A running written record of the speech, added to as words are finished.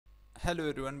Hello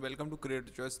everyone, welcome to Creator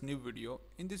Choice new video.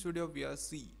 In this video we are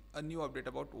see a new update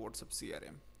about WhatsApp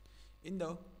CRM. In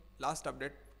the last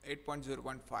update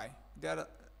 8.0.5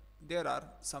 there are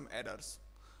some errors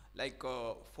like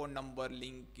phone number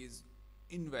link is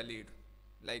invalid.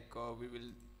 We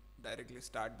will directly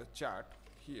start the chart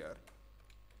here.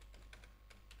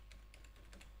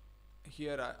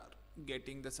 Here are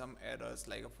getting the some errors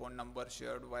like a phone number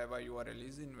shared via URL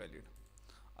is invalid.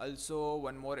 Also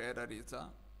one more error is a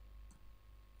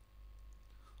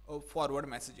forward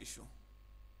message issue.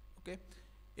 Okay,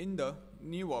 in the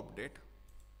new update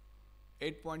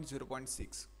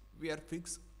 8.0.6 we are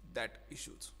fix that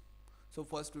issues. So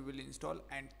first we will install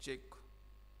and check.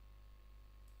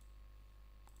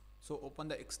 So open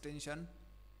the extension,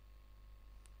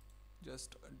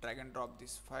 just drag and drop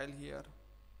this file here,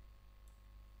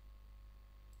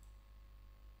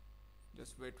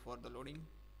 just wait for the loading.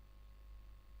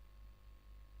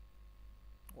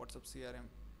 WhatsApp CRM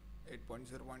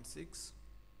 8.0.6.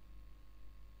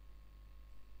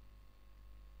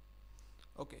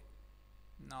 okay,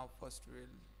 now first we'll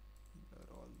blur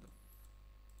all the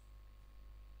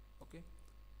okay.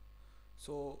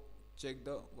 So check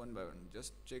the one by one,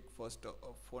 just check first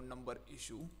a phone number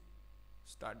issue,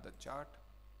 start the chart,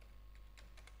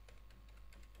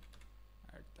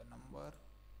 add the number,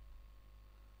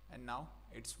 and now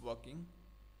it's working.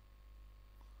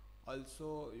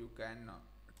 Also you can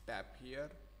tap here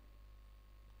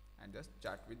and just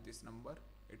chat with this number,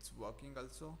 it's working.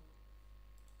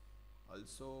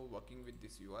 Also working with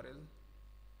this URL.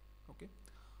 Okay,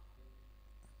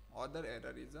 other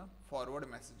error is a forward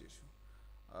message issue.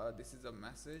 This is a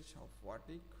message of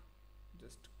WATick,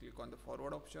 just click on the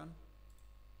forward option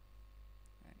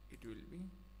and it will be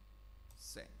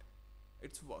sent.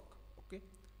 It's work.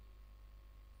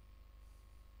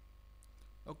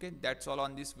 Okay, that's all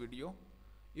on this video.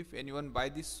 If anyone buy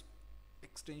this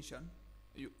extension,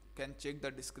 you can check the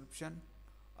description.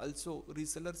 Also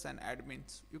resellers and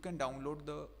admins, you can download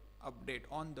the update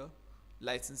on the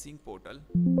licensing portal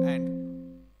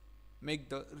and make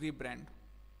the rebrand.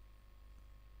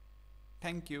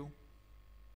 Thank you.